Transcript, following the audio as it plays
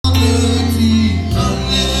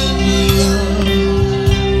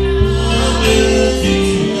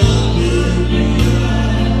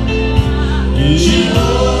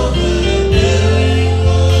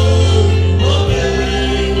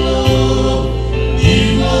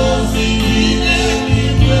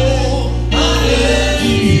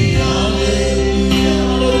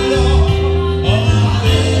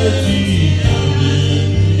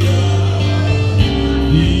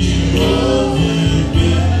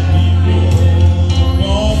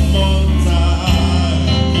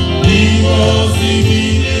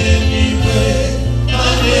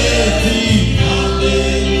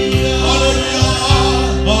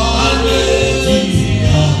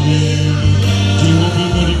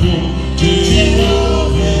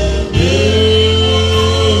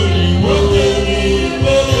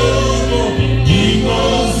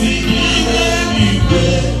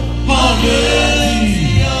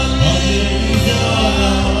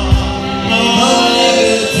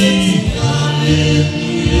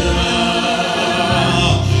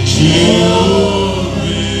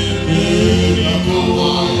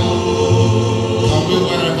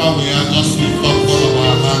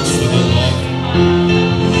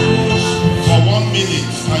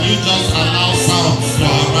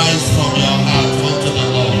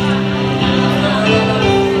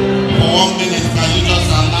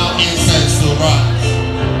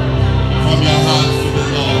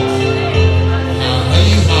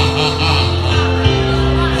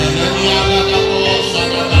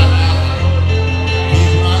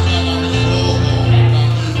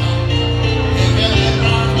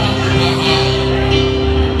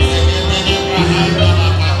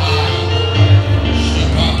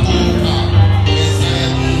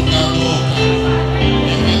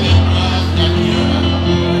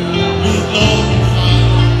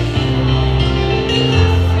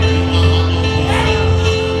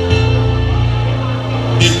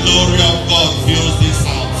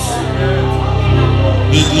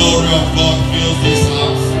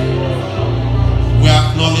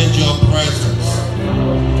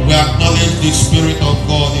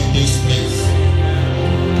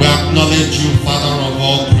appreciate you, Father of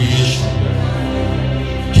all creation,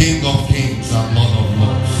 King of kings and Lord of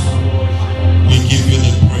lords. We give you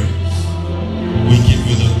the praise. We give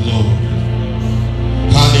you the glory.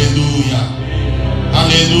 Hallelujah.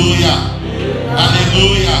 Hallelujah.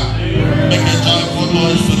 Hallelujah. Make a joyful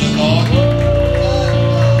noise to the Lord.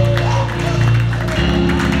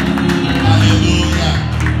 Hallelujah.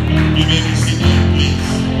 You may be seated, please.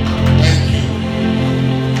 Thank you.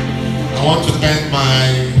 I want to thank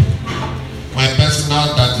my personal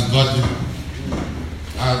daddy God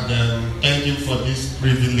and thank him for this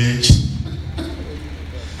privilege.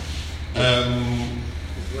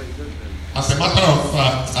 As a matter of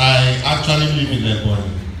fact, I actually live in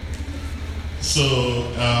Ebonyi. So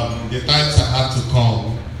the times I had to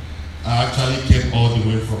come, I actually came all the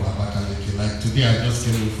way from Abakaliki. Like today, I just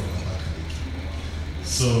came in from Abakaliki.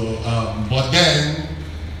 So, but then,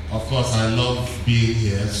 of course, I love being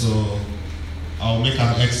here. So I'll make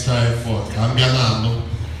an extra effort.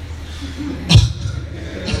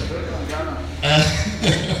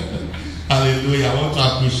 Hallelujah. I want to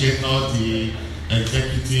appreciate all the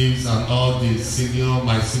executives and all the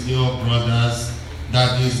my senior brothers,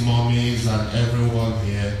 daddies, mommies, and everyone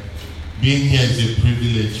here. Being here is a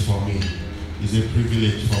privilege for me. It's a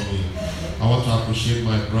privilege for me. I want to appreciate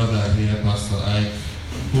my brother here, Pastor Ike,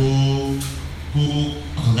 who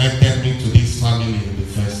connected me to this family in the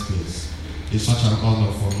first place. It's such an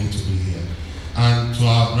honor for me to be here. And to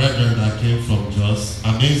our brethren that came from Jos,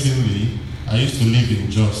 amazingly, I used to live in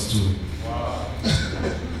Jos too. Wow.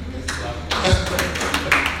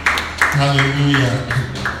 Hallelujah.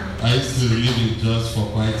 I used to live in Jos for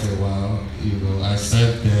quite a while. You know, I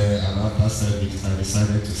served there, and after service, I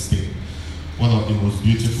decided to stay. One of the most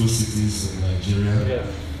beautiful cities in Nigeria.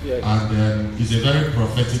 Yeah. And it's a very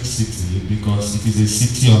prophetic city because it is a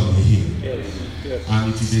city on the hill.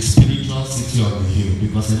 And it is a spiritual city on the hill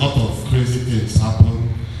because a lot of crazy things happen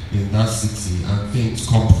in that city and things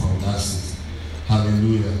come from that city.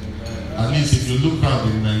 Hallelujah. At least if you look around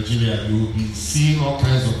in Nigeria, you will be seeing all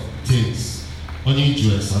kinds of things. Only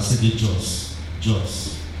Jews, I say the Jos.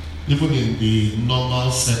 Even in the normal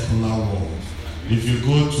secular world. If you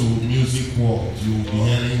go to music world, you will be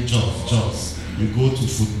hearing Jos. You go to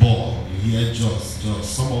football, you hear Jos.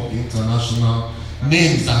 Some of the international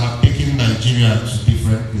names that have taken Nigeria to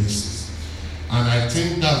different places. And I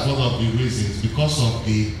think that's one of the reasons, because of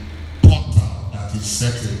the portal that is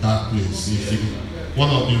set in that place. One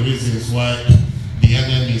of the reasons why the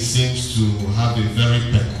enemy seems to have a very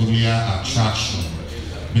peculiar attraction.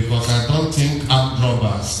 Because I don't think armed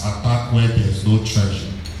robbers attack where there's no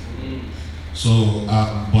treasure. So,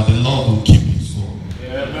 but the Lord will keep his own.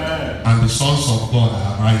 Amen. And the sons of God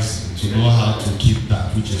are rising to know how to keep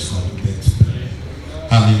that which is connected to them.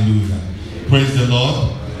 Hallelujah. Praise the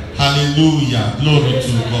Lord. Hallelujah. Glory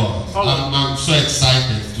to God. I'm so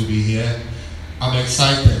excited to be here. I'm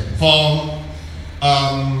excited.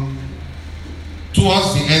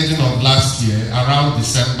 Towards the ending of last year, around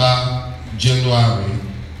December, January,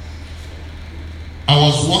 I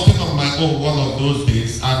was walking on my own one of those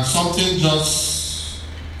days and something just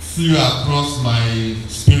flew across my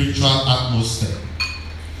spiritual atmosphere.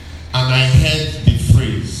 And I heard the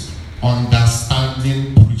phrase,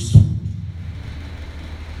 understanding priesthood.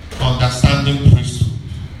 Understanding priesthood.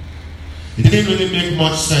 It didn't really make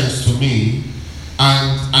much sense to me,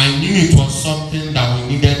 and I knew it was something that we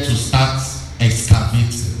needed to start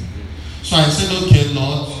excavating. So I said, okay,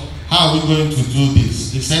 Lord, how are we going to do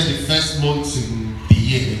this? He said the first month in the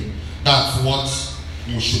year, that's what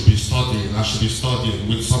you should be studying. I should be studying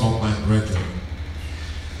with some of my brethren.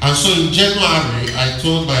 And so in January, I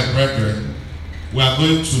told my brethren, we are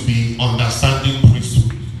going to be understanding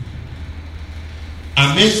priesthood.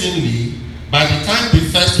 Amazingly, by the time the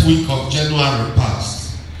first week of January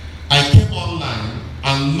passed, I came online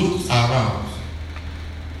and looked around,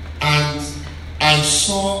 and I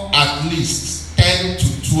saw at least 10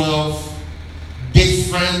 to 12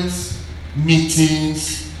 different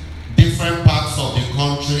meetings, different parts of the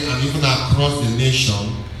country and even across the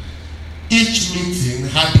nation. Each meeting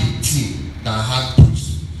had a team that had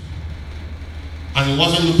priesthood. And it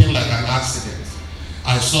wasn't looking like an accident.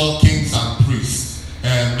 I saw kings and priests,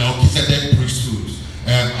 Melchizedek priesthood,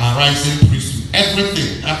 arising priesthood,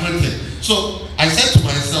 everything. So I said to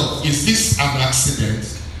myself, is this an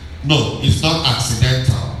accident? No, it's not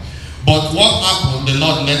accidental. But what happened, the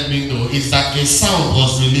Lord let me know, is that a sound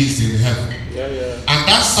was released in heaven. And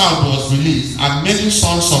that sound was released, and many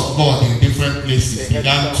sons of God in different places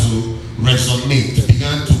began to resonate,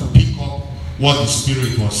 began to pick up what the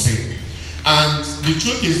Spirit was saying. And the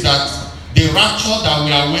truth is that the rapture that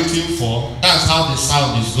we are waiting for, that's how the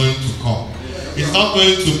sound is going to come. It's not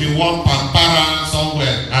going to be one pampara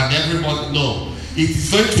somewhere and everybody, no. It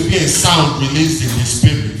is going to be a sound released in the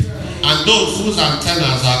spirit. And those whose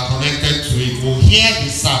antennas are connected to it will hear the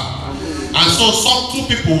sound. And so two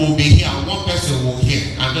people will be here and one person will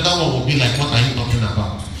hear. And the other one will be like, what are you talking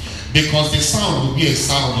about? Because the sound will be a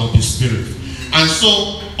sound of the spirit. And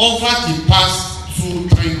so over the past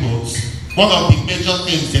 2-3 months, one of the major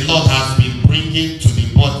things the Lord has been bringing to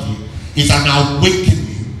the body is an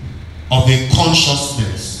awakening of a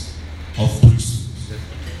consciousness of priesthood.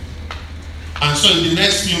 And so in the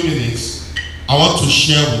next few minutes, I want to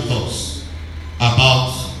share with us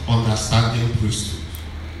about understanding priesthood.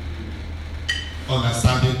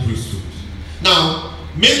 Understanding priesthood. Now,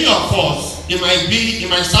 many of us, it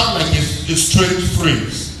might sound like a strange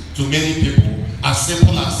phrase to many people, as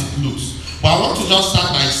simple as it looks. But I want to just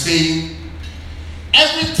start by saying,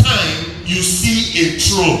 every time you see a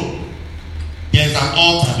throne, there's an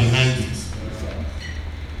altar behind it.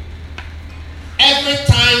 Every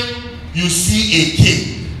time you see a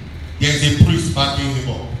king, there's a priest backing him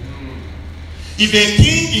up. If a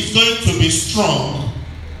king is going to be strong,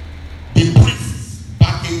 the priest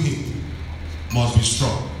backing him must be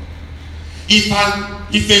strong. If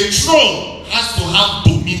a throne has to have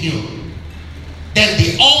dominion, then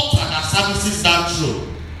the altar that services that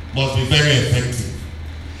throne must be very effective.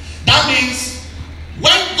 That means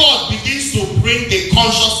when God begins to bring the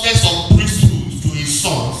consciousness of priesthood to his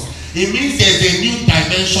sons, it means there's a new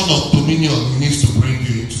dimension of dominion he needs to bring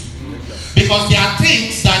you into. Because there are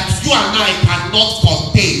things that you and I cannot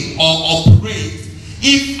contain or operate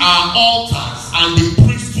if our altars and the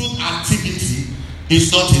priesthood activity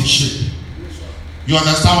is not in shape. You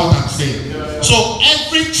understand what I'm saying? So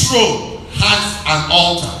every throne has an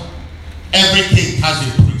altar. Every king has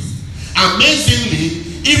a priest. Amazingly,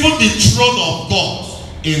 even the throne of God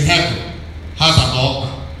in heaven has an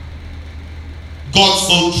altar. God's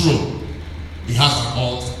own throne, he has an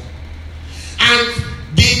altar. And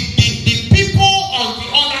the people on the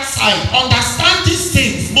other side understand these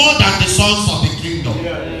things more than the sons of the kingdom.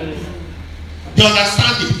 They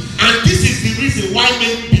understand it. And this is the reason why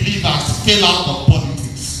many believers fail out of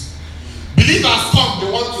politics. Believers come,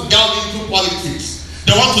 they want to delve into politics.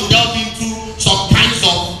 They want to delve into some kinds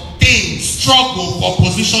of things, struggle for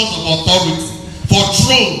positions of authority, for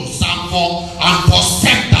thrones and for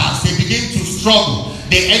scepters. They begin to struggle.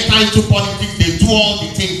 They enter into politics. They do all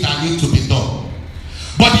the things that need to be done.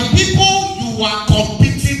 But the people you are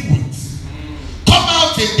competing with come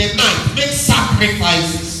out in the night, make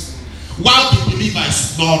sacrifices while the believer is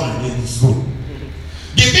snoring in his room.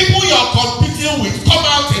 The people you are competing with come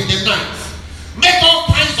out in the night, make all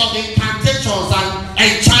kinds of incantations and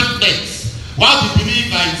enchantments while the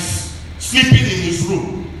believer is sleeping in his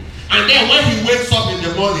room. And then when he wakes up in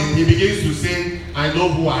the morning, he begins to say, I know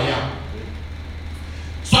who I am.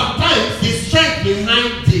 Sometimes the strength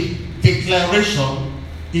behind the declaration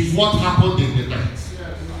is what happened in the night.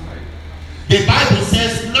 The Bible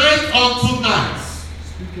says, night unto night.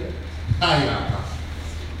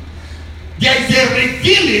 There is a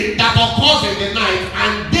revealing that occurs in the night,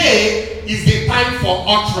 and day is the time for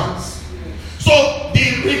utterance. So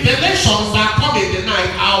the revelations that come in the night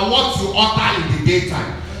are what you utter in the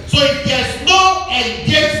daytime. So if there's no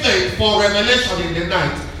engagement for revelation in the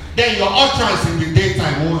night, then your utterance in the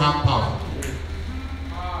daytime won't have power.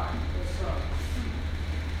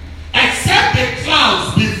 Except the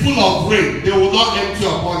clouds be full of rain, they will not empty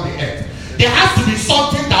upon the earth. There has to be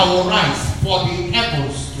something that will rise for the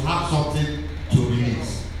heavens to have something to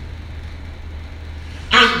release.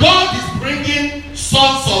 And God is bringing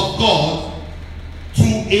sons of God to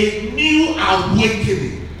a new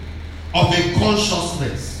awakening of a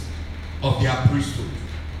consciousness of their priesthood.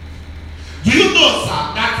 Do you know, sir,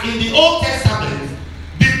 that in the Old Testament,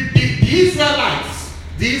 the Israelites,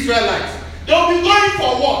 they will be going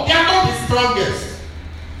for war. They are not the strongest,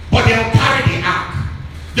 but they will carry the ark.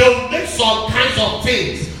 They will make some kinds of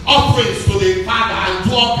things, offerings to the Father, and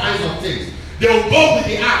do all kinds of things. They will go with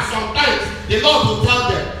the ark. Sometimes the Lord will tell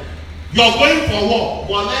them, you're going for war,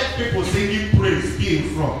 but let people singing praise be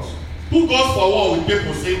in front. Who goes for war with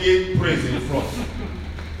people singing praise in front?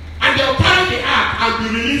 And they'll carry the ark and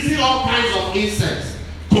be releasing all kinds of incense.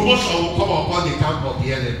 Commotion will come upon the camp of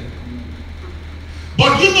the enemy.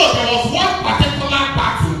 But you know, there was one particular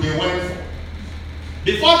battle they went for.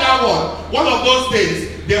 Before that one of those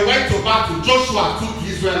days, they went to battle. Joshua took the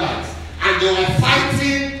Israelites, and they were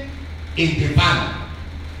fighting in the valley.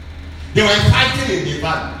 They were fighting in the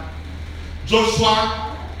valley.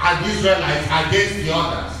 Joshua and the Israelites against the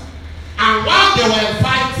others. And while they were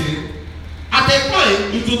fighting, at a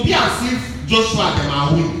time, it would be as if Joshua and them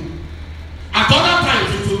are winning. At other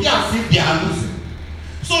times, it would be as if they are losing.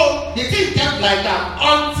 the thing kept like that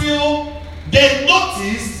until they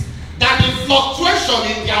noticed that the fluctuation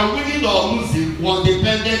in their winning or losing was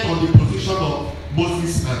dependent on the position of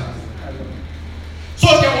Moses' hand. So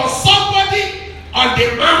there was somebody on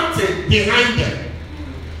the mountain behind them.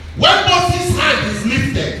 When Moses' hand is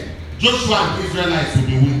lifted, Joshua and the Israelites will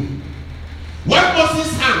be winning. When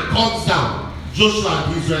Moses' hand comes down, Joshua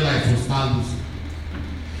and the Israelites will start losing.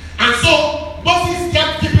 And so Moses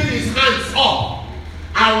kept keeping his hands up.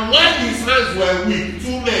 And when his hands were weak,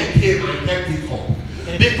 two men came and kept it up.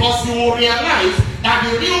 Because you will realize that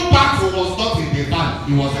the real battle was not in the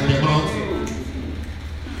valley, it was in the mountain.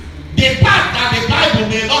 The part that the Bible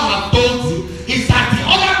may not have told you is that the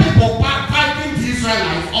other people fighting the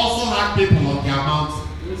Israelites also had people on their mountain.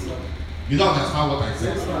 You don't understand what I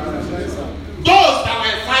said? Those that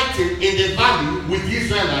were fighting in the valley with the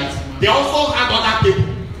Israelites, they also had other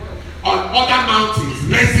people on other mountains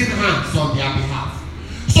raising hands on their behalf.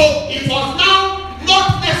 So it was now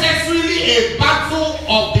not necessarily a battle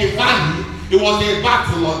of the valley, it was a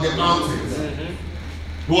battle of the mountains.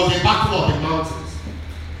 It was a battle of the mountains.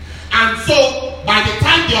 And so by the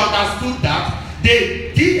time they understood that,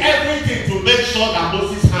 they did everything to make sure that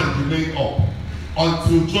Moses' hand remained up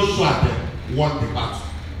until Joshua then won the battle.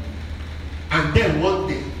 And then one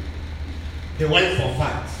day they went for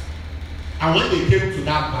fight. And when they came to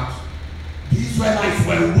that battle, the Israelites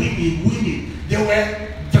were winning. They were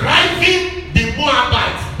driving the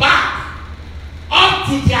Moabites back up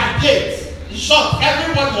to their gates. In short,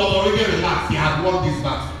 everyone was already relaxed. They had won this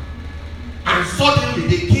battle. And suddenly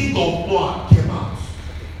the king of Moab came out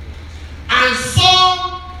and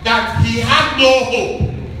saw that he had no hope.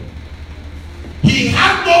 He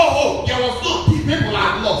had no hope. There was no people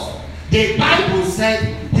had lost. The Bible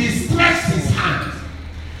said he stretched his hand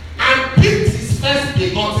and picked his first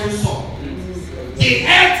begotten son, the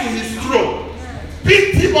heir to his throne,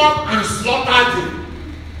 picked him up and slaughtered him.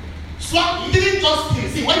 He didn't just kill.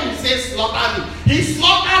 See, when you say slaughtered him, he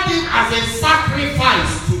slaughtered him as a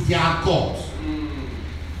sacrifice to their God.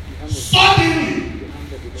 Suddenly,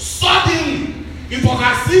 it was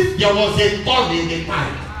as if there was a turn in the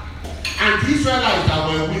tide. And the Israelites that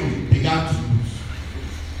were winning began to lose.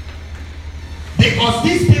 Because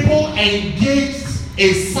these people engaged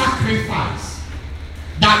a sacrifice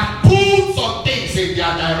that pulled some things in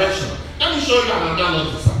their direction. Let me show you an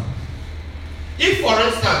analogy, sir. If, for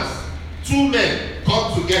instance, two men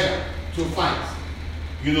come together to fight,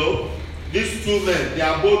 you know, these two men, they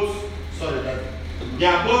are both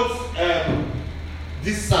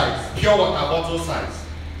this size, pure water bottle size.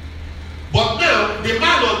 But now the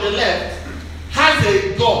man on the left has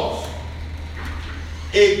a god,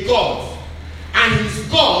 and his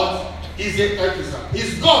god is a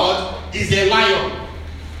lion.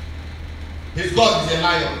 His god is a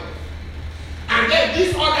lion. And then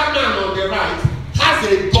this other man on the right has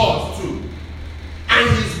a god too, and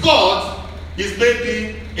his god is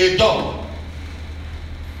maybe a dog.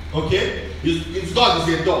 Okay, his god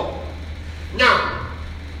is a dog. Now,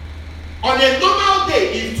 on a normal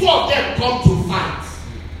day, if two of them come to fight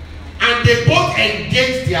and they both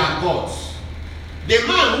engage their gods, the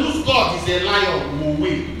man whose god is a lion will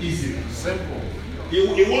win easily. Simple. He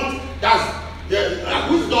won't.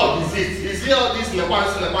 Whose dog is it? Is it all this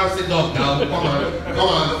Lekwansi dog that will come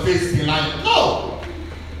and face the lion? No.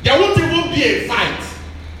 There won't even be a fight.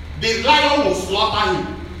 The lion will slaughter him.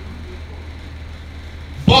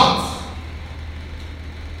 But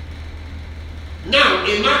now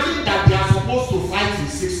imagine that they are supposed to fight in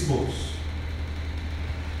 6 months.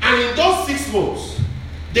 And in those 6 months,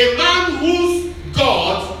 the man whose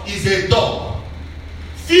god is a dog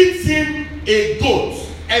feeds him a goat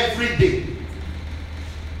every day.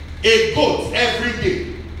 A goat every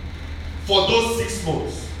day for those 6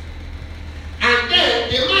 months. And then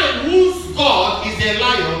the man whose god is a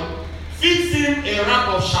lion feeds him a wrap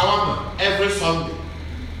of shawarma every Sunday.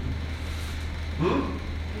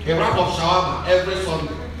 A wrap of shawarma every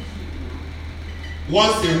Sunday.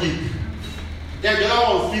 Once a week. Then the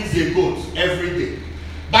other one feeds a goat every day.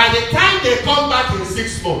 By the time they come back in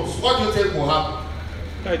 6 months, what do you think will happen?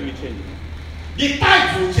 Tide will change. The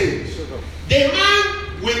tide will change. The man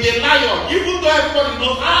with the lion, even though everybody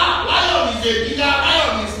knows, lion is a bigger,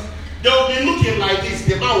 lion is, they will be looking like this.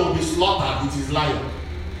 The man will be slaughtered with his lion.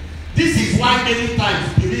 This is why many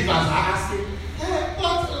times believers are asking,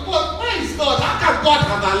 but where is God? How can God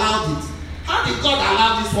have allowed it? How did God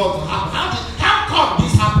allow this one to happen? How come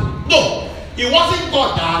this happened? No, it wasn't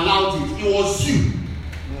God that allowed it. It was you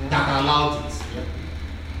that allowed it.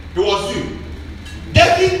 It was you.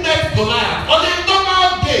 David met Goliath on a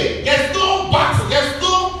normal day. There's no battle.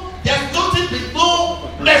 There's nothing with no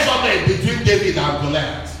measurement between David and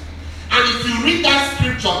Goliath. if you read that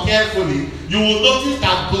scripture carefully, you will notice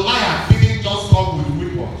that Goliath didn't just come with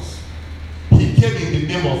weapons. He came in the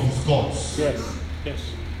name of his gods. Yes. Yes.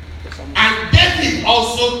 And David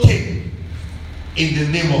also came in the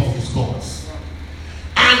name of his gods.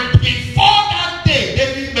 And before that day,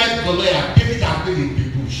 David met Goliath. David had been in the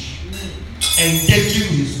bush,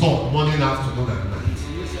 engaging his God morning, afternoon, and night.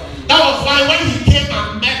 That was why when he came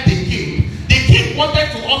and met the king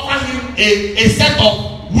wanted to offer him a set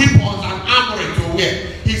of weapons and armor to wear.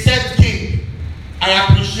 He said, King, I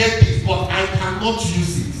appreciate this, but I cannot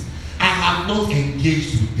use it. I have not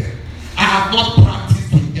engaged with them. I have not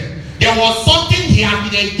practiced with them. There was something he had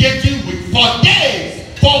been engaging with for days,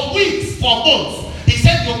 for weeks, for months. He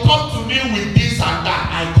said, you come to me with this and that.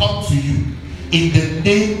 I come to you in the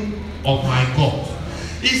name of my God.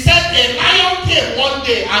 He said, a lion came one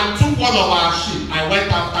day and took one of our sheep. I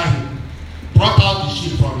went after him, brought out the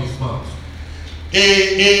sheep from his mouth.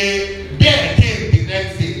 A bear came the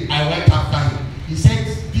next day. I went after him. He said,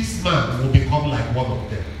 this man will become like one of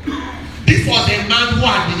them. This was a man who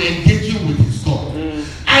had been engaging with his God.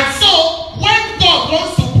 And so, when God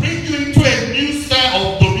wants to bring you into a new sphere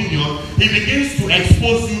of dominion, he begins to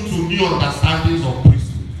expose you to new understandings of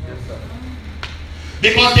priesthood.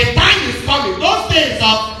 Because the time is coming. Those days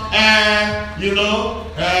of,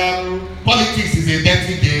 politics is a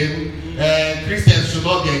dirty game. Christians should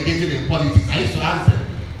not be engaging in politics. I used to ask them,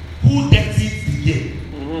 who dirties the game?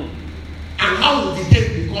 And how will the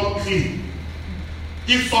game become clean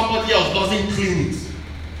if somebody else doesn't clean it?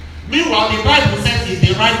 Meanwhile, the Bible says if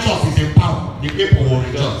the righteous is in power, the people will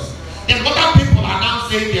rejoice. Then other people are now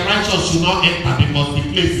saying the righteous should not enter because the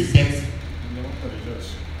place is dirty.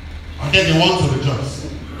 And then they want to rejoice.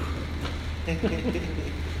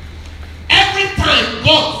 Every time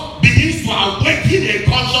God begins to awaken a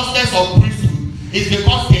consciousness of priesthood, it's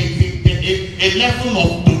because there is a level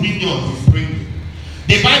of dominion he's bringing.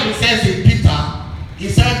 The Bible says in Peter, he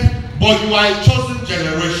said, but you are a chosen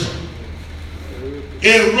generation,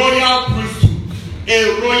 a royal priesthood,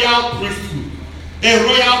 a royal priesthood, a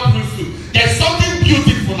royal priesthood. There's something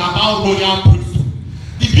beautiful about royal priesthood.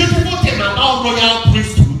 The beautiful thing about royal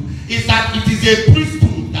priesthood is that it is a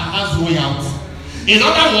priesthood that has royalty. In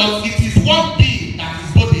other words, it is one being that is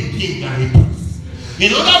both a king and a priest.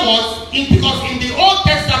 In other words, because in the Old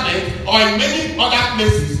Testament or in many other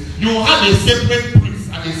places, you have a separate priest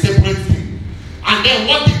and a separate king. And then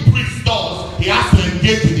what the priest does, he has to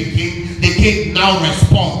engage with the king now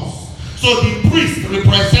responds. So the priest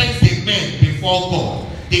represents the men before God.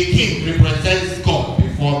 The king represents God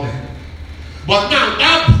before men. But now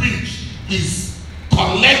that bridge is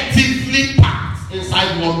collectively packed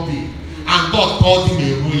inside one being. And God called him a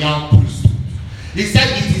royal priesthood. He said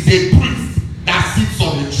it is a priest that sits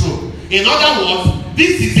on the throne. In other words,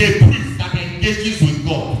 this is a priest that engages with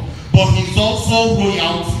God. But he's also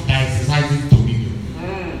royalty that exercises dominion.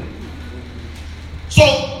 So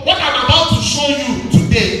what I'm about to show you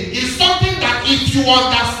today is something that if you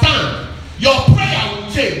understand, your prayer will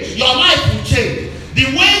change. Your life will change. The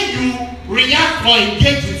way you react or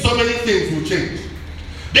engage with so many things will change.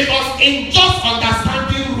 Because in just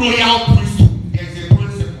understanding royal priesthood, there's a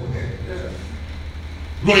principle there.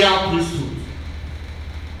 Royal priesthood.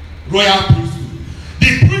 Royal priesthood. The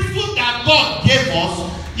priesthood that God gave us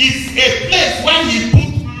is a place where he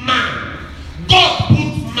put man. God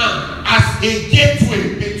put man as a gateway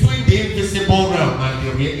between the invisible realm and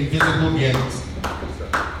the invisible reality.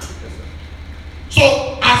 So,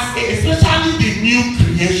 especially the new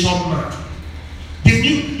creation man.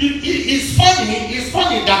 It's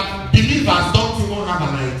funny that believers don't even have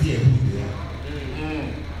an idea who they are.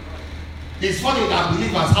 It's funny that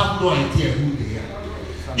believers have no idea who they are.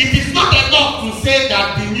 It is not enough to say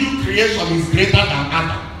that the new creation is greater than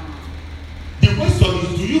Adam. The question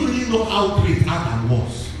is, do you really know how great Adam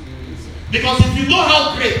was? Because if you know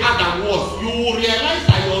how great Adam was, you will realize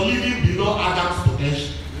that you're living below Adam's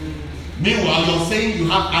potential. Meanwhile, you're saying you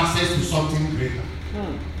have access to something greater.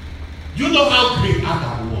 You know how great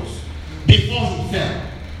Adam was before he fell.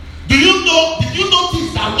 Did you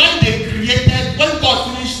notice that when God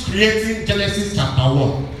finished creating Genesis chapter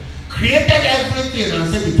 1, created everything and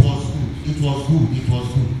said it was good, it was good, it was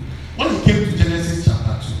good. When he came to Genesis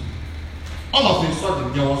chapter 2, all of a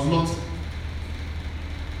sudden there was nothing.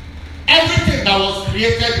 Everything that was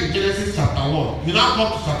created in Genesis chapter 1, you now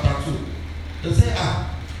come to chapter 2. They say,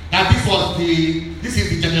 that this is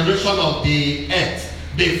the generation of the earth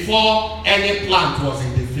before any plant was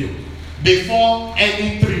in the field, before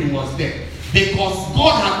any tree was there, because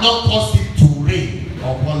God had not caused it to rain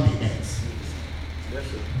upon the earth,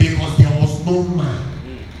 because there was no man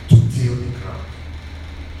to till the ground.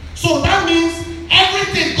 So that means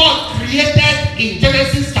everything God created created in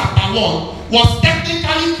Genesis chapter 1 was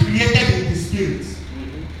technically created in the spirit.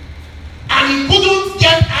 And he couldn't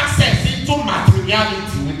get access into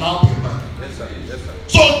materiality without a man. Yes, sir. Yes, sir.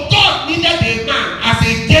 So God needed a man as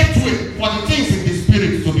a gateway for the things in the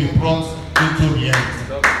spirit to be brought into reality.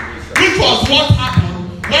 Which was what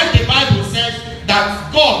happened when the Bible says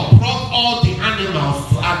that God brought all the animals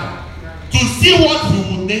to Adam to see what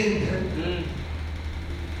he would name them.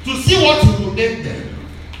 To see what he would name them.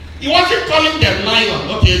 He wasn't calling them lion,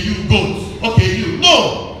 okay, you goat, okay, you.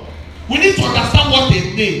 No. We need to understand what a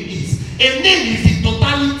name is. A name is the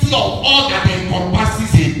totality of all that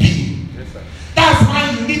encompasses a being. Yes, sir. That's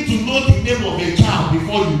why you need to know the name of a child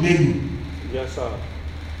before you name him. Yes, sir.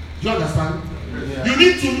 Do you understand? Yeah. You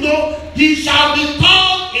need to know he shall be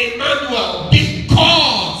called Emmanuel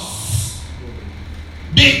because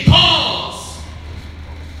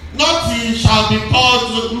not he shall be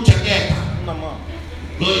called Uchegeta.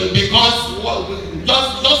 Because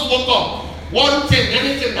just woke up. One thing,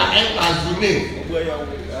 anything that enters the name.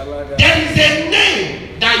 There is a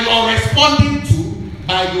name that you are responding to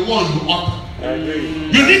by the one you utter.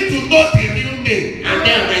 You need to know the real name and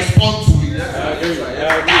then respond to it.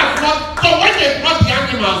 That's what. So when they brought the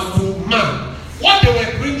animals to man, what they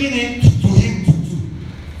were bringing it to him to do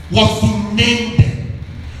was to name them.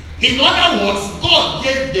 In other words, God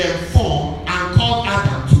gave them form and called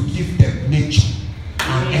Adam to give them nature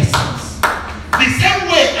and essence. The same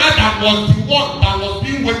way Adam was the one that was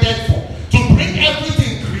being waited for to bring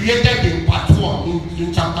everything created in part 1,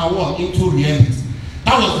 in chapter 1 into reality.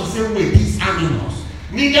 That was the same way these animals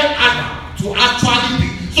needed Adam to actually be.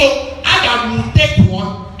 So Adam will take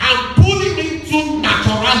one and pull him into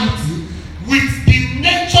naturality with the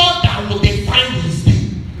nature that will define his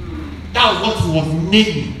being. That was what he was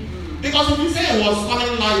naming. Because if you say he was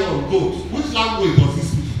calling lion or goat, which language was he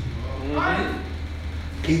speaking?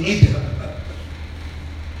 In Eden.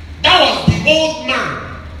 That was the old man.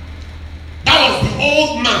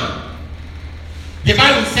 The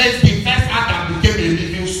Bible says the first Adam became a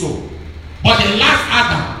living soul, but the last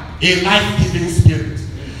Adam a life-giving spirit.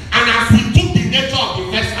 And as we took the nature of the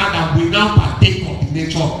first Adam, we now partake of the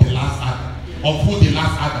nature of the last Adam, of who the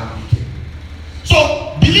last Adam became. So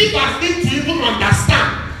believers need to even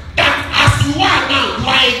understand that as you are now, you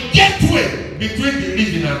are a gateway between the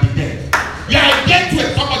living and the dead. You are a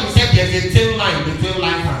gateway. Somebody said there's a thin line between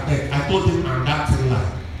life and death. I told him I'm that thin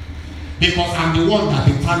line. Because I'm the one that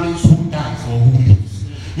determines who dies or who lives.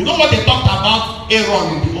 You know what they talked about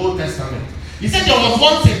Aaron in the Old Testament? He said there was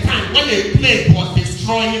once a time when a plague was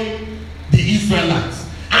destroying the Israelites.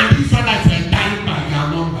 And the Israelites were dying by their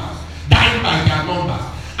numbers.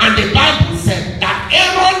 And the Bible said that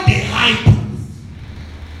Aaron the high priest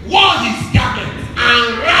wore his garment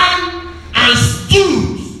and ran and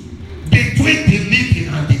stood between the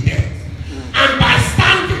living and the dead. And by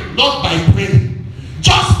standing, not by praying,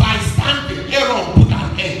 just by standing, Aaron put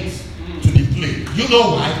an end to the plague. You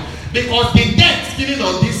know why? Because the dead sitting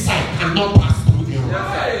on this side cannot pass through Aaron.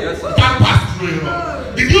 Yes, It can't pass through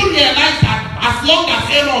Aaron. Did you realize that as long as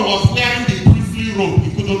Aaron was wearing the priestly robe, he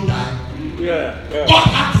couldn't die? Yeah. God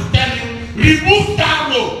had to tell him, remove that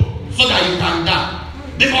robe so that you can die.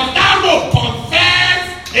 Because that robe confers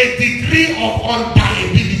a degree of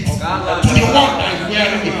undiability to the one that is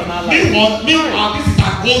wearing it. Meanwhile, this is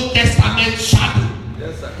an Old Testament shadow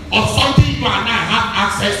of something you and I have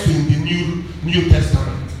access to in the New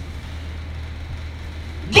Testament.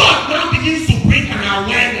 God now begins to bring an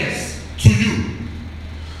awareness to you.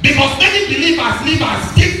 Because many believers live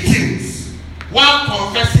as victims while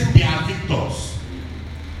confessing they are victors.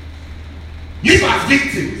 Live as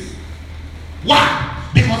victims. Why?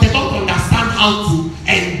 Because they don't understand how to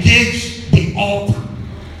engage the altar.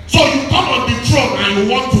 So you come on the throne and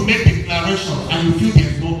you want to make declarations and you feel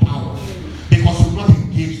there's no power because you've not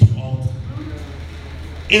engaged the altar.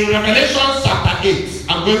 In Revelation chapter 8,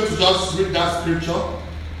 I'm going to just read that scripture.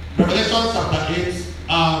 Revelation chapter 8,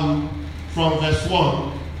 from verse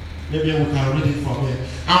 1. Maybe we can read it from here.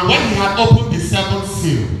 And when he had opened the seventh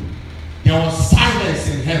seal, there was silence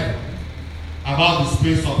in heaven about the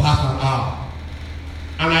space of half an hour.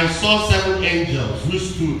 And I saw 7 angels which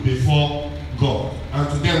stood before God, and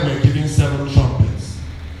to them were given 7 trumpets.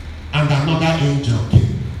 And another angel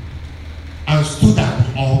came and stood at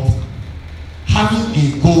the altar, having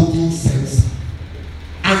a golden censer.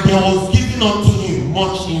 And there was given unto him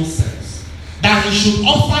much incense, that he should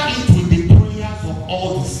offer it with the prayers of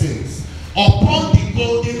all the saints upon the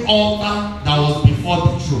golden altar that was before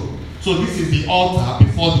the throne. So this is the altar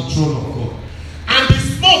before the throne of God. And the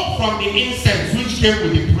smoke from the incense which came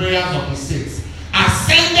with the prayers of the saints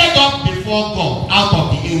ascended up before God out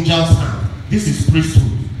of the angel's hand. This is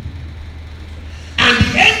priesthood.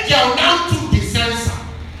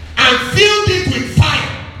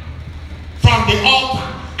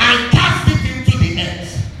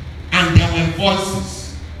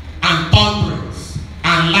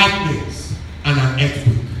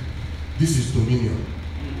 This is dominion.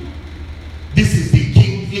 This is the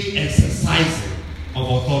kingly exercising of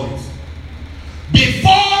authority.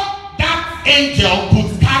 Before that angel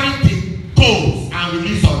could carry the coals and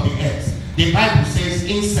release on the earth, the Bible says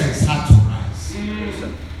incense had to rise.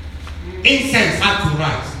 Incense had to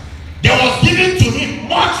rise. There was given to him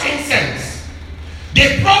much incense.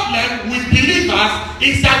 The problem with believers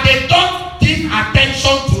is that they don't give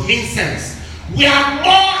attention to incense. We are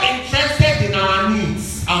more interested in our needs.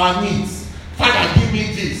 Our needs. Father, give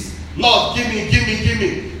me this. Lord, give me.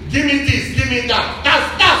 Give me this, give me that.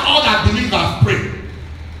 That's all that believers pray.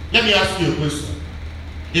 Let me ask you a question.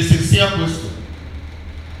 A sincere question.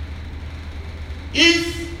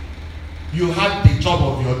 If you had the job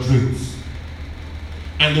of your dreams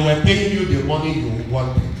and they were paying you the money you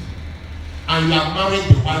wanted, and you have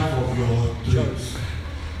married the wife of your dreams,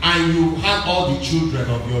 and you had all the children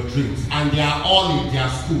of your dreams, and they are all in their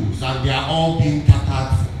schools, and they are all being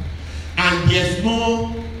catered for, and there's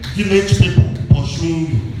no village people pursuing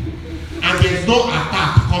you, and there's no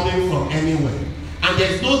attack coming from anywhere, and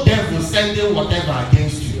there's no devil sending whatever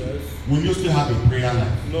against you, will you still have a prayer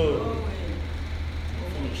life? No.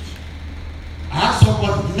 I asked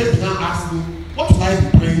somebody, the now ask me, what will I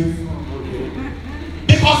be praying for?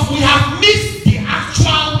 Because we have missed the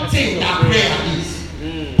actual thing that prayer is.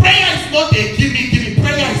 Prayer is not a gimme.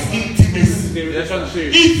 Prayer is intimacy.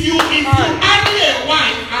 If you marry a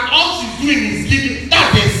wife and all she's doing is giving,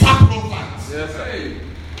 that's a sacrifice. Yes,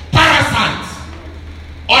 parasite.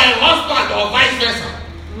 Or a husband or vice versa.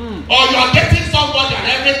 Or you're dating somebody and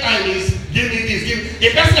every time is give me this, the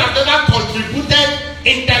person has never contributed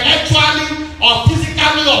intellectually or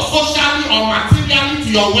physically or socially or materially to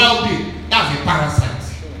your well-being. That's a parasite.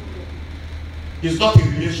 It's not a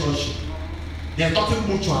relationship. There's nothing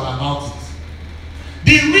mutual about it.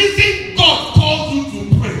 The reason God calls you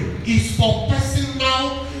to pray is for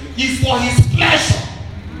personal, is for his pleasure.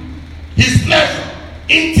 His pleasure.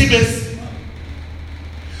 Intimacy.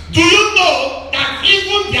 Do you know that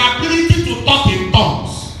even the ability to talk in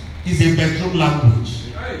tongues is a bedroom language?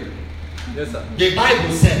 Yes, sir. The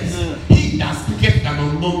Bible says, he that speaketh an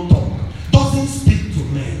unknown tongue doesn't speak to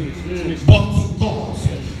men, but to God.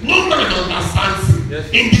 No man understands him. Yes.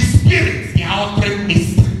 In the spirit, they are uttering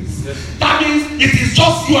mysteries. Yes. That means it is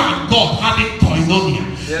just you and God having koinonia.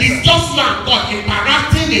 Yes, it's just you and God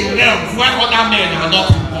interacting in realms where other men are not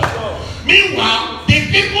involved. Meanwhile, the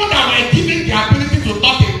people that were given the ability to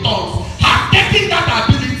talk in tongues have taken that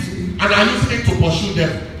ability and are using it to pursue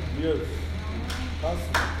them. Yes.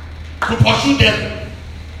 To pursue them.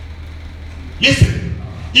 Listen,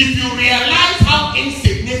 if you realize how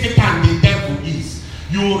insignificant the devil is,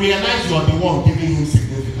 you will realize you are the one giving him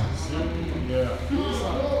significance. Yeah.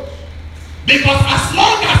 Because as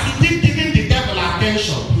long as you keep giving the devil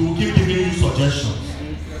attention, he will keep giving you suggestions.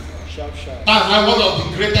 Sharp. That's why one of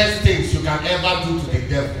the greatest things you can ever do to the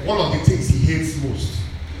devil, one of the things he hates most,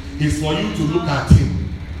 is for you to look at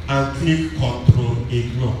him and click control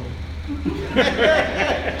ignore.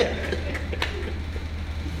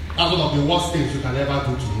 That's one of the worst things you can ever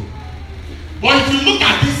do to him. But if you look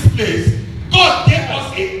at this place, God gave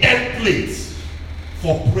us a template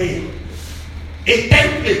for prayer. A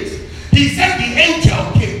template. He said the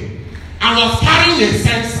angel came and was carrying a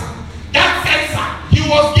censer. That censer, he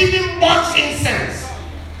was giving much incense.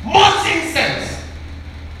 Much incense.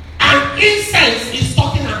 And incense is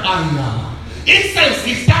talking about incense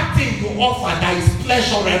is that thing you offer that is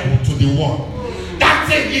pleasurable to the one. That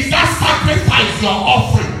thing is that sacrifice you're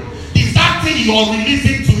offering. Is that thing you're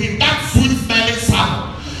releasing to him. That sweet smelling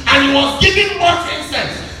savour. And he was giving much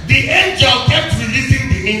incense. The angel kept releasing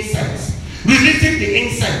the incense. Releasing the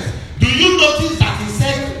incense. Do you notice that he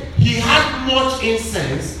said he had much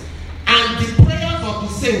incense and the prayers of the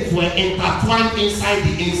saints were intertwined inside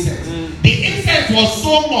the incense? The incense was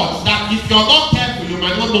so much that if you're not careful, you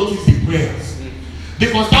might not notice the prayers.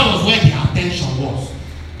 Because that was where the attention was.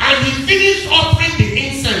 And he finished offering the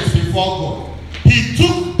incense before God. He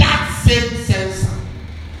took that same censer,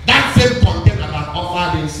 that same container that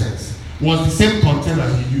offered incense, was the same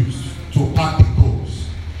container he used to pack the coals.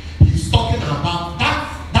 He's talking about that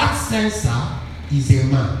censer is a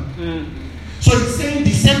man. So he's saying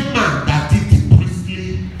the same man that did the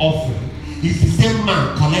priestly offering is the same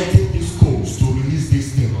man collecting these coals to release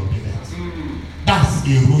this thing on the earth. That's a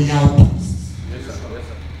royal priest. Yes, sir.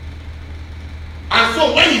 And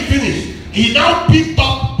so when he finished, he now picked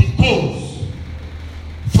up the coals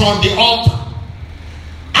from the altar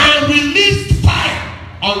and released fire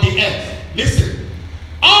on the earth. Listen,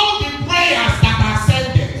 all the prayers that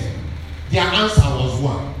ascended, their answer was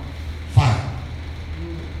one: fire.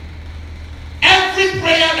 Every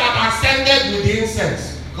prayer that ascended with the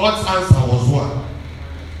incense, God's answer was what?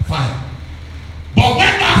 Fire. But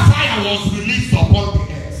when that fire was released upon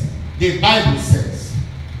the earth, the Bible says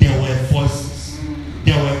there were voices,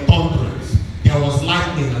 there were thunderings, there was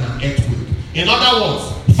lightning and an earthquake. In other words,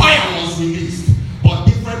 fire was released, but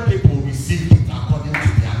different people received it according to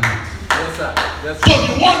their needs. Yes, sir. Yes, sir. So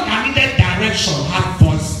the one that needed direction had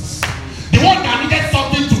voices. The one that needed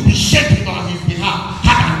something to be shaken on his behalf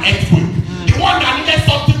had an earthquake. The one that needed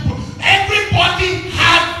something to... Everybody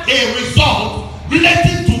had a result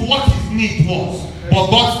relating to what his need was. But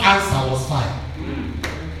God's answer was fire.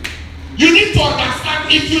 You need to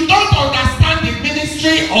understand, if you don't understand the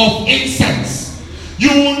ministry of incense, you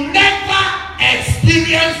will never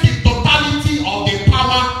experience the totality of the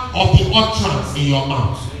power of the utterance in your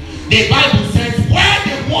mouth. The Bible says, where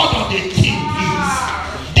the word of the king is,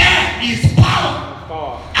 there is power.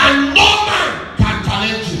 And no man can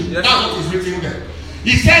challenge you. Yes. That's what is written there.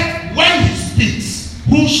 He said, when he speaks,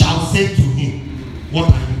 who shall say to him,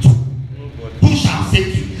 what are you doing? Who shall say to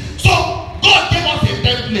him? So, God gave us a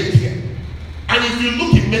template here. And if you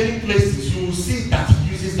look in many places, you will see that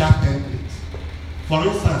he uses that template. For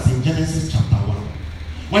instance, in Genesis chapter 1,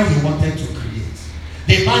 when he wanted to create,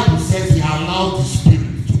 the Bible says he allowed the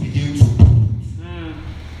Spirit to begin to brood.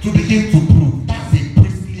 To begin to brood. That's a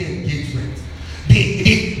priestly engagement.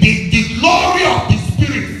 The glory of the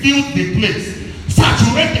Spirit filled the place,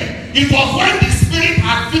 saturated. It was when the Spirit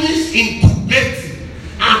had finished incubating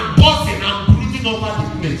and buzzing and brooding over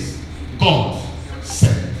the place, God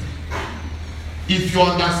said, if you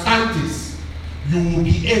understand this, you will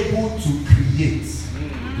be able to create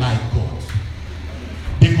like God.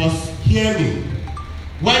 Because hear me,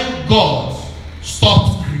 when God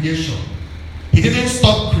stopped creation, he didn't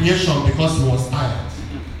stop creation because he was tired.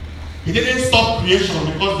 He didn't stop creation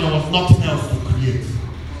because there was nothing else to create.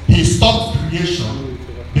 He stopped creation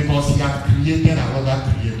because he had created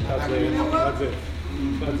another creator.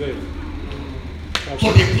 That's it.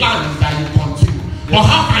 So the plan is that you continue. But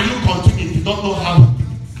how can you continue if you don't know how to do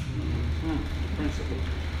it?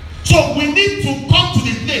 So we need to come to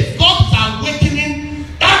the place. God is awakening.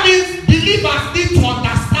 That means believers need to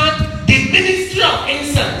understand the ministry of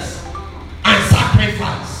incense and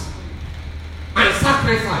sacrifice. And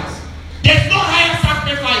sacrifice. There's no higher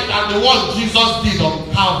sacrifice than the one Jesus did on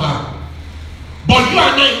Calvary. But you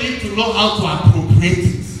and I need to know how to appropriate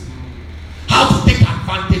it. How to take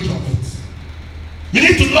advantage of it. You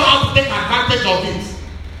need to know how to take advantage of it.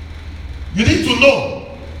 You need to know.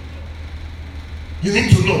 You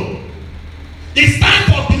need to know. It's time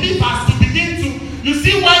for believers to begin to... You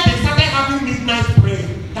see why they started having midnight prayer?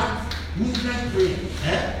 That midnight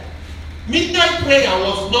prayer. Midnight prayer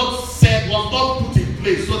was not put in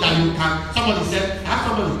place so that you can... Somebody said, ask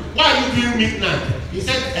somebody, why are you doing midnight? He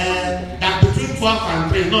said that between 12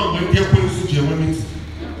 and 3, no,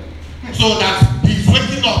 so that he's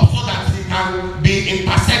waking up so that he can be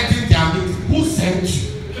intersecting their meeting. Who sent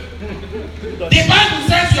you? The Bible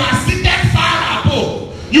says you are seated far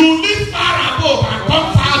above. You live far above and come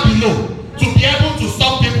far below to be able to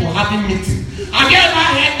stop people having meetings. Have you ever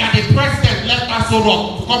heard that the president left Aso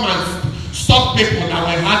Rock to come and stop people that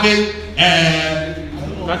were having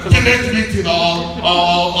tenant meeting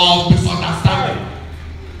or misunderstanding?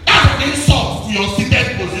 That's an insult to your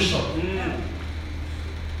seated position.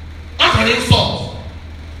 That's an insult.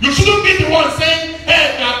 You shouldn't be the one saying,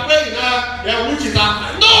 hey, we are praying, witches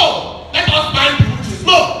are... No! Let us bind the witches.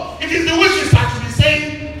 No! It is the witches that should be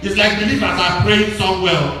saying, it's like believers are praying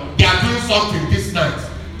somewhere. They are doing something this night.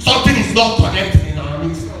 Something is not connected in our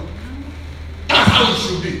meeting. That's how it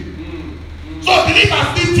should be. So believers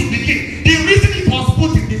need to begin. The reason it was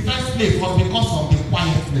put in the first place was because of the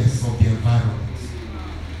quietness of the environment.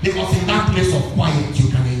 Because in that place of quiet, you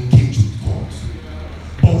can engage with God.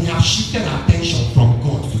 But we have shifted attention from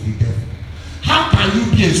God to the devil. How can you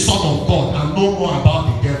be a son of God and know more about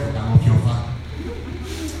the devil than of your father?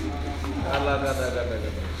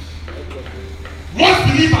 Most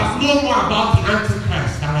believers know more about the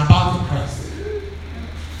Antichrist than about the Christ.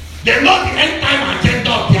 They know the end time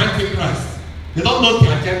agenda of the Antichrist. They don't know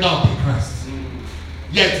the agenda of the Christ.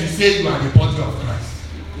 Yet you say you are the body of Christ.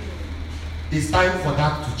 It's time for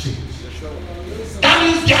that to change. That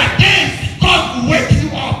means there are days God will wake you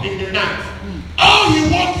up in the night. All He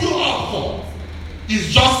woke you up for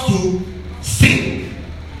is just to sing.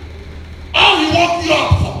 All He woke you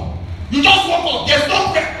up for. You just woke up. There's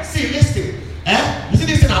no prayer. See, listen. You see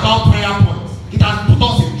this thing about prayer points. It has put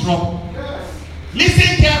us in trouble.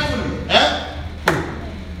 Listen carefully.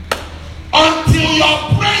 Until your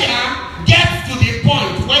prayer gets to the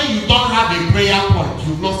point when you don't have a prayer point,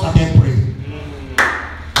 you've not started praying.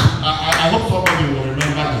 I hope somebody will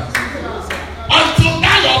remember that. Until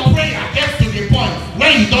that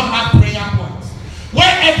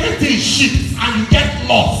ships and you get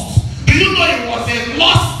lost. Do you know it was a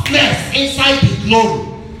lostness inside the glory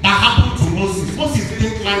that happened to Moses? Moses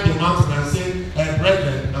didn't climb the mountain and say,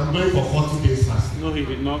 brethren, I'm going for 40 days fasting. No, he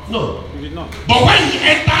did not. No. He did not. But when he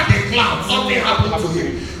entered the cloud, something happened to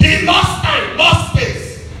him. He lost time, lost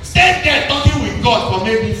space, stayed there talking with God for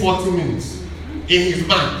maybe 40 minutes in his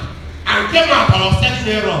mind. And came out and was telling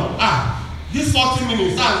Aaron, this 40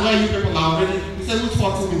 minutes, that's where you people are already. He said, which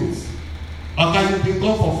 40 minutes? Okay, you've been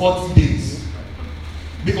gone for 40 days.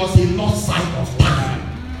 Because he lost sight of time.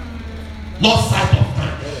 Lost sight of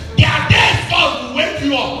time. There are days God will wake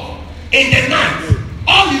you up in the night.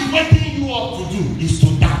 All he's waking you up to do is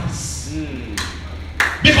to dance.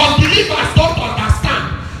 Because believers don't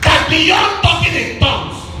understand that beyond talking in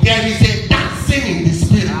tongues, there is a dancing in the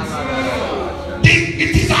spirit.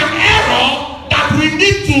 It is an error that we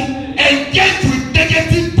need to engage with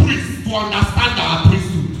negative priests to understand our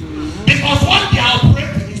priesthood. Because what they are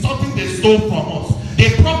operating is something they stole from us. The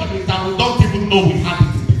problem is that we don't even know we had it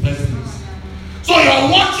in the first place. So you're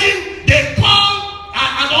watching, they call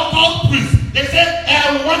an occult priest. They say,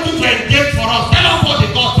 we want you to engage for us. Tell us what the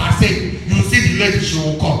gods are saying. You see the lady, she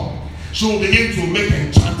will come. She will begin to make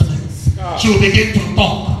enchantments. She will begin to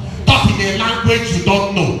talk in a language you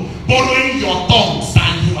don't know, borrowing your tongues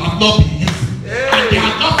that you have not been using. And they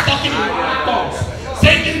are not talking in other tongues,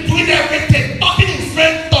 saying, doing everything, talking in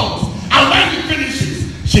strange tongues. And when he finishes,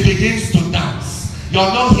 she begins to dance. You're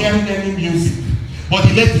not hearing any music, but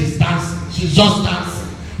the lady is dancing. She's just dancing,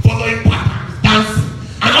 following patterns, dancing.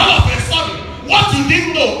 And all of a sudden, what you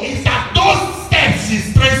didn't know is that those steps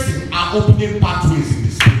she's tracing are opening pathways in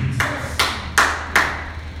the spirit.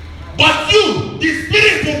 But you, the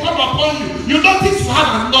spirit will come upon you. You notice you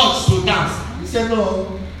have a nudge to dance. You say,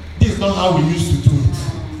 no, this is not how we used to do it.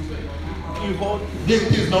 This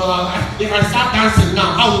is not how. If I start dancing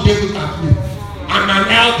now, how would they look at me? I'm an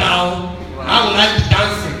elder. How will I be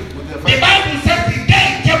dancing? The Bible says the day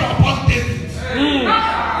it came upon David.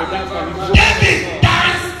 David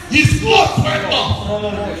danced, his clothes went off.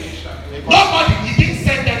 Nobody, he didn't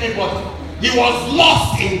send anybody. He was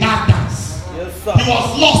lost in that dance. He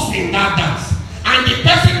was lost in that dance. And the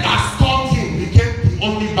person that stormed him became the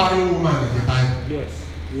only barren woman in the Bible. Yes,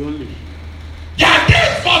 the only. There are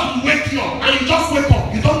days God will wake you up and you just wake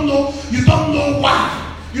up. You don't know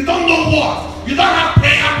why. You don't know what. You don't have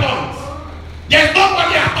prayer points. There's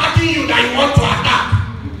nobody attacking you that you want to attack.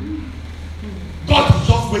 God is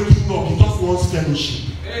just waking you up. He just wants fellowship.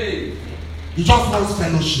 He just wants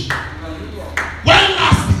fellowship. When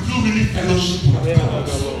last did you really fellowship with God?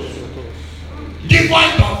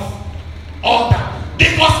 Devoid of order.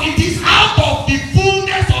 Because it is out of the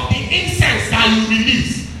fullness of the incense that you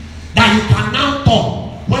release that you can now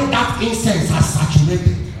turn when that incense has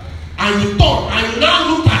saturated. And you turn and you now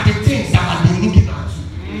look at the things that have been looking at you.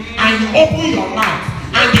 And you open your mouth.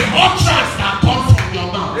 And the utterance that comes from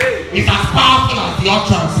your mouth is as powerful as the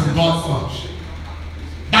utterance in God's mouth.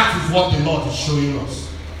 That is what the Lord is showing us.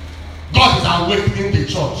 God is awakening the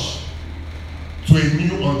church to a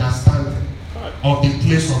new understanding of the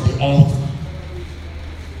place of the altar.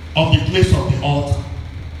 Of the place of the altar.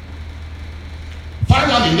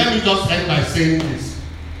 Finally, let me just end by saying this.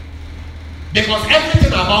 Because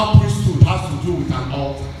everything about priesthood has to do with an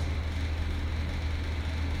altar.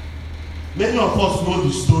 Many of us know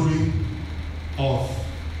the story of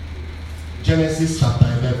Genesis chapter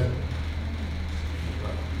 11.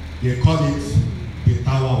 They call it the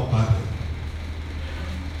Tower of Babel.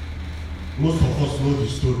 Most of us know the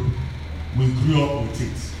story. We grew up with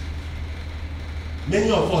it.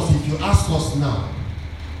 Many of us, if you ask us now,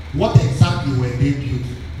 what exactly were they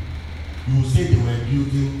building? You will say they were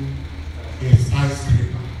building a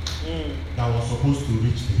skyscraper that was supposed to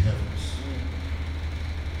reach the heavens.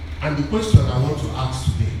 And the question I want to ask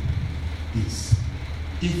today is,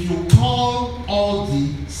 if you call all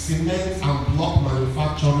the cement and block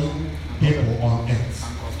manufacturing people on earth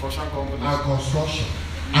and construction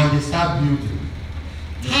and they start building,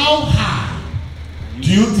 how high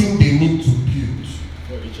do you think they need to build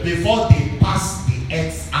before they pass the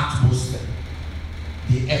Earth's atmosphere?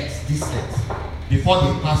 The Earth, this Earth, before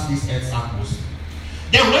they pass this Earth's atmosphere.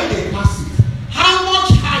 Then when they pass it, how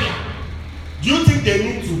much higher do you think they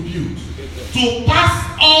need to build to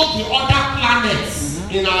pass all the other planets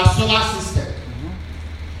in our solar system?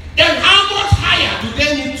 Then how much higher do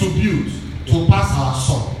they need to build to pass our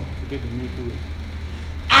sun?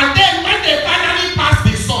 And then when they finally pass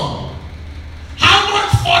the sun, how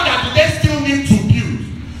much further do they still need to build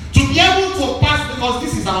to be able to pass? Because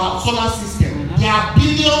this is our solar system. There are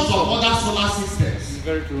billions of other solar systems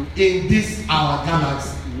in this our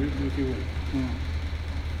galaxy.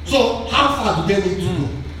 So how far do they need to go?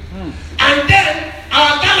 And then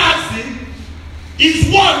our galaxy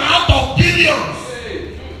is 1 out of billions.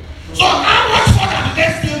 So how much further do they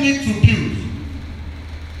still need to build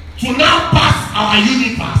to now pass our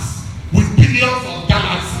universe with billions of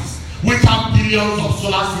galaxies, which have billions of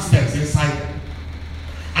solar systems inside them?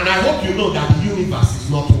 And I hope you know that the universe is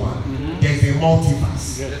not one. There is a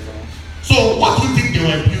multiverse. So what do you think they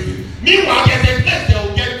were building? Meanwhile, there's a place they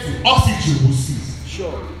will get to. Oxygen will cease.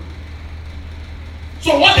 Sure.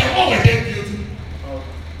 So what were they building?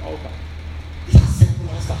 Altar. It's as simple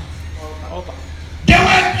as that. Altar. They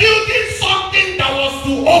were building something that was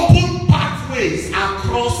to open pathways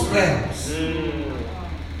across realms.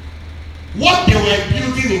 What they were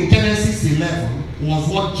building in Genesis 11 was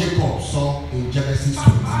what Jacob saw in Genesis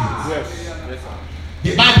 28. Yes.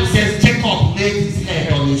 The Bible says Jacob laid his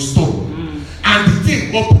head on a stone, and the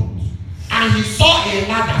thing opened, and he saw a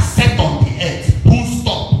ladder set on the earth whose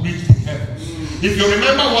top reached the heavens. If you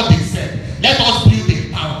remember what they said, let us build a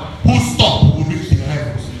tower whose top will reach the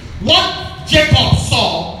heavens. What Jacob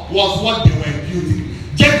saw was what they were building.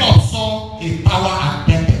 Jacob saw a tower at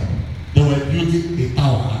Bethel. They were building a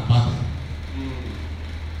tower at Babel.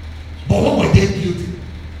 But what were they building?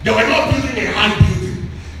 They were not building a high building.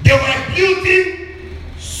 They were building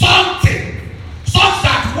something such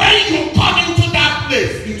that when you come into that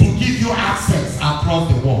place, it will give you access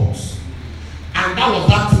across the walls. And that was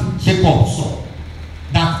that thing Jacob saw.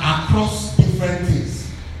 That across different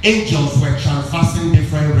things, angels were traversing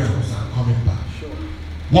different realms and coming back.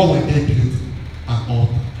 What were they building? An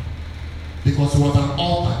altar. Because it was an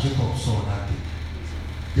altar Jacob saw that day.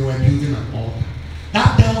 They were building an altar.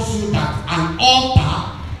 That tells you that an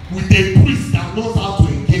altar with a priest that knows how to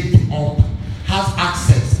engage the altar has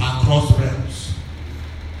access across realms.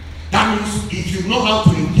 That means if you know how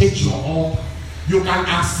to engage your altar, you can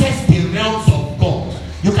access the realms of God.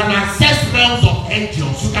 You can access realms of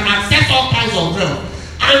angels. You can access all kinds of realms.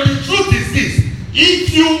 And the truth is this: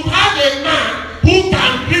 if you have a man who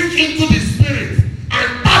can reach into the spirit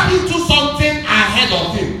and tap into something ahead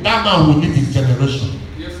of him, that man will lead his generation.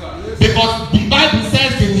 Yes, sir. Because the Bible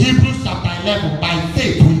says in Hebrews chapter 11, by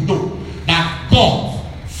faith we know that God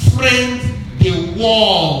framed the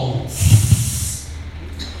worlds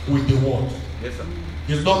with the word. Yes, sir.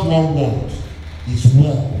 It's not one word, it's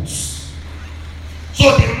worlds. So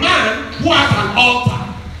the man who has an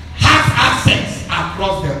altar has access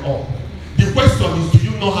across them all. The question is, do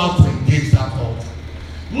you know how to engage that altar?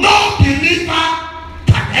 No believer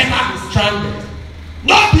can ever be stranded.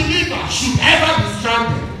 No believer should ever be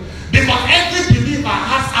stranded. Because every believer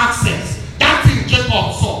has access. That thing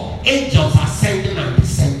Jacob saw, angels are sending and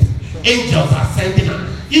descending. Angels are sending and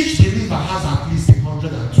each believer has at least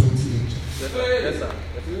 120 angels. Yes, sir.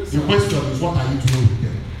 The question is, what are you doing with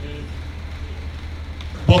them?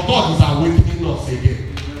 But God is awakening us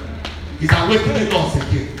again. He's awakening us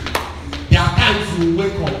again. There are times you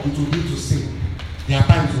wake up, it will be to sing. There are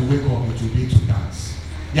times you wake up, it will be to dance.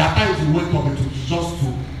 There are times you wake up, it will be just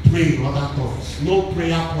to pray in other tongues. No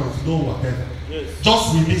prayer points, no whatever. Yes.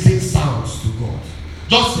 Just releasing sounds to God.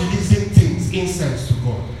 Just releasing things, incense to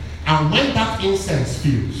God. And when that incense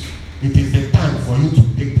fills, it is the time for you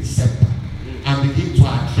to take the scepter and begin to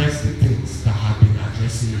address the things that have been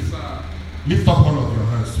addressing you. Lift up one of your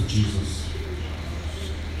hands to Jesus.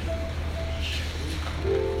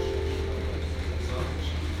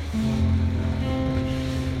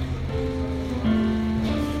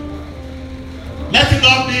 Let it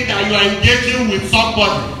not be that you are engaging with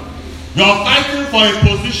somebody. You are fighting for a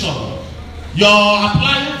position. You are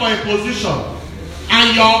applying for a position.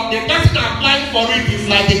 And the person applying for it is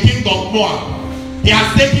like the king of Moab. He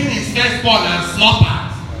has taken his firstborn and slaughtered.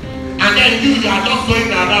 And then you are just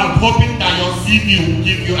going around hoping that your CV will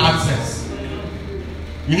give you access.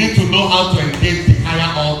 You need to know how to engage the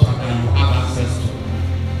higher altar that you have access to.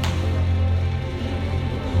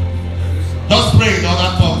 Just pray in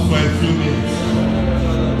other tongues for a few minutes.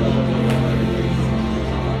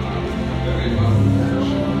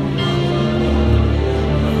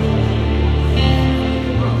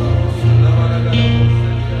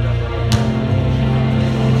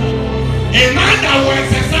 A man that will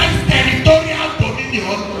exercise territorial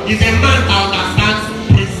dominion is a man that understands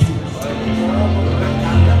priesthood.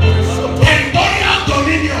 Territorial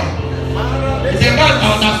dominion is a man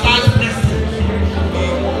that understands priesthood.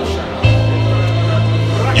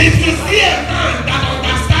 If you see a man that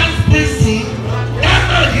understands priesthood, that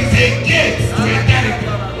man is a gate to a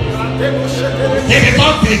territory. He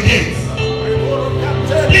becomes a gate.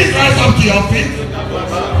 Please rise up to your feet.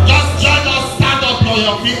 Just join us, stand up on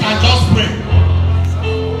your feet and just pray.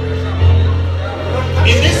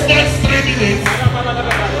 In this next 3 minutes,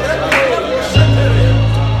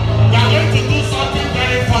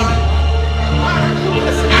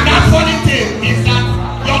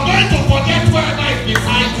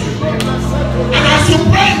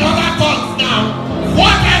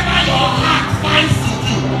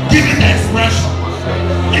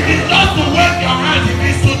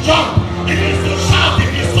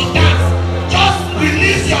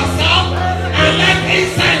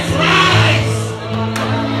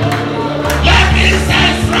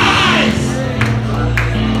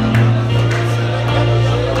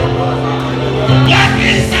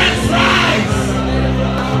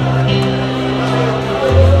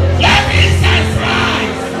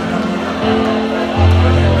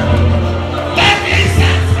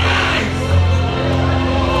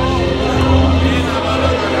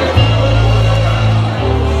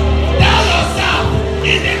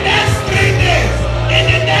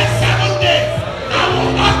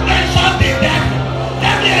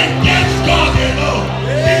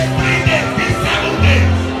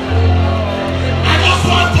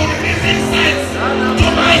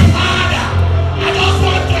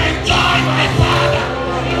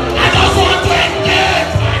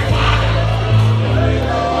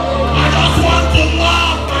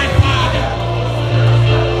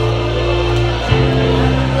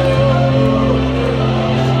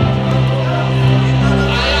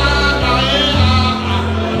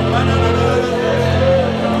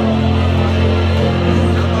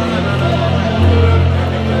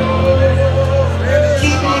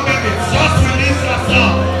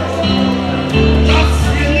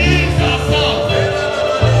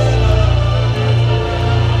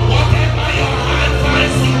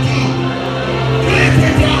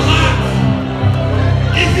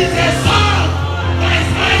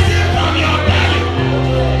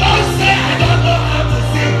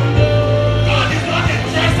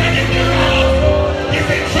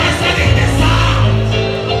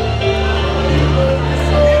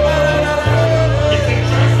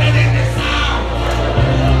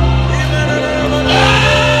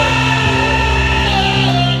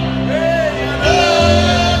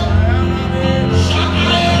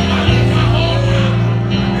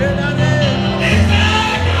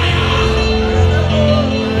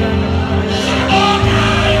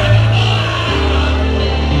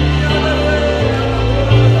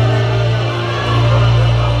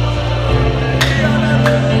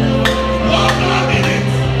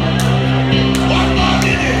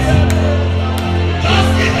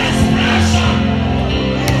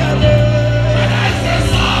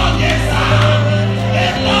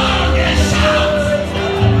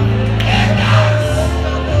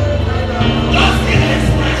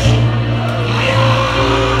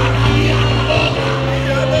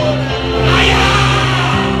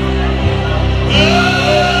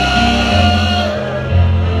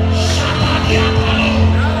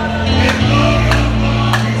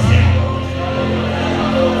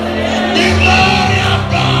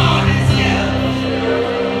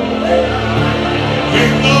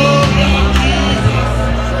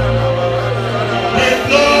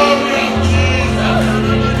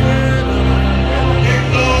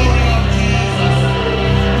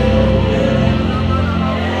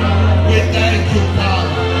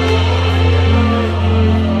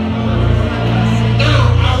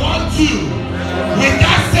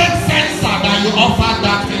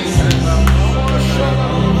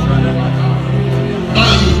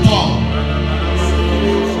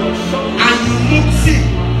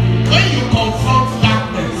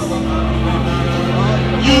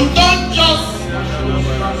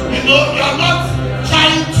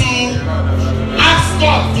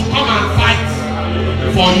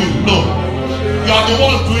 the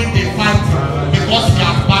one doing the fighting because he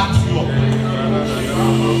has backed you up.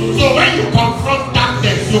 So when you confront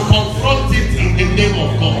darkness, you confront it in the name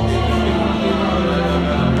of God.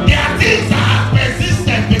 There are things that are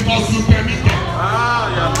persistent because you permit them.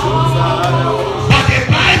 But the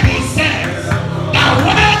Bible says that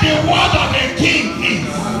where the word of the king is,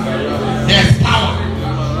 there's power.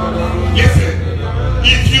 Listen,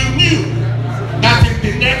 if you knew that in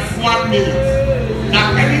the next 1 minute,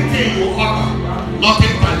 that anything you utter,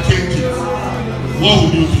 nothing can change it, what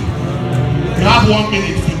would you do? You have 1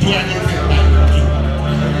 minute to do anything that you do.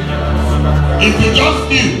 If you just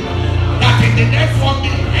knew that in the next 1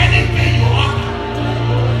 minute, anything you utter,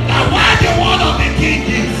 that where the word of the king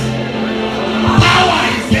is, power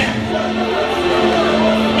is there,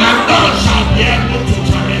 and none shall be able to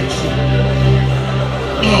challenge you.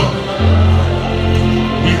 No.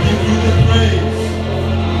 We give you the praise.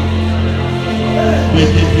 We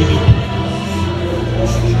give you the praise.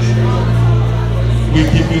 We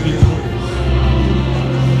give you the praise.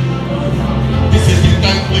 This is the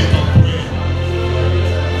template of prayer.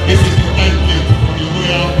 This is the template for the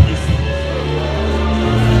royal priesthood.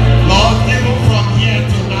 Lord, even from here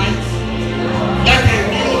tonight, let a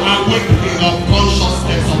new awakening of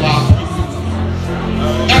consciousness of our priesthood.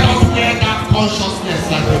 Let us wear that consciousness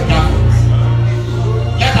like a garment.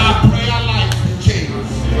 Let our prayer life be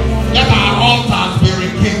changed. Let our altars be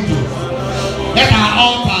rekindled. Let our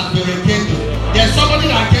altars be rekindled. There's somebody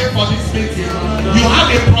that came for this meeting. You have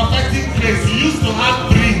a prophetic grace. You used to have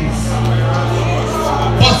dreams.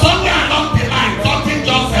 But somewhere along the line, something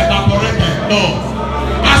just evaporated. No.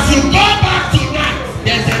 As you go back tonight,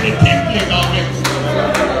 there's a rekindling of it.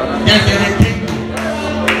 There's a rekindling.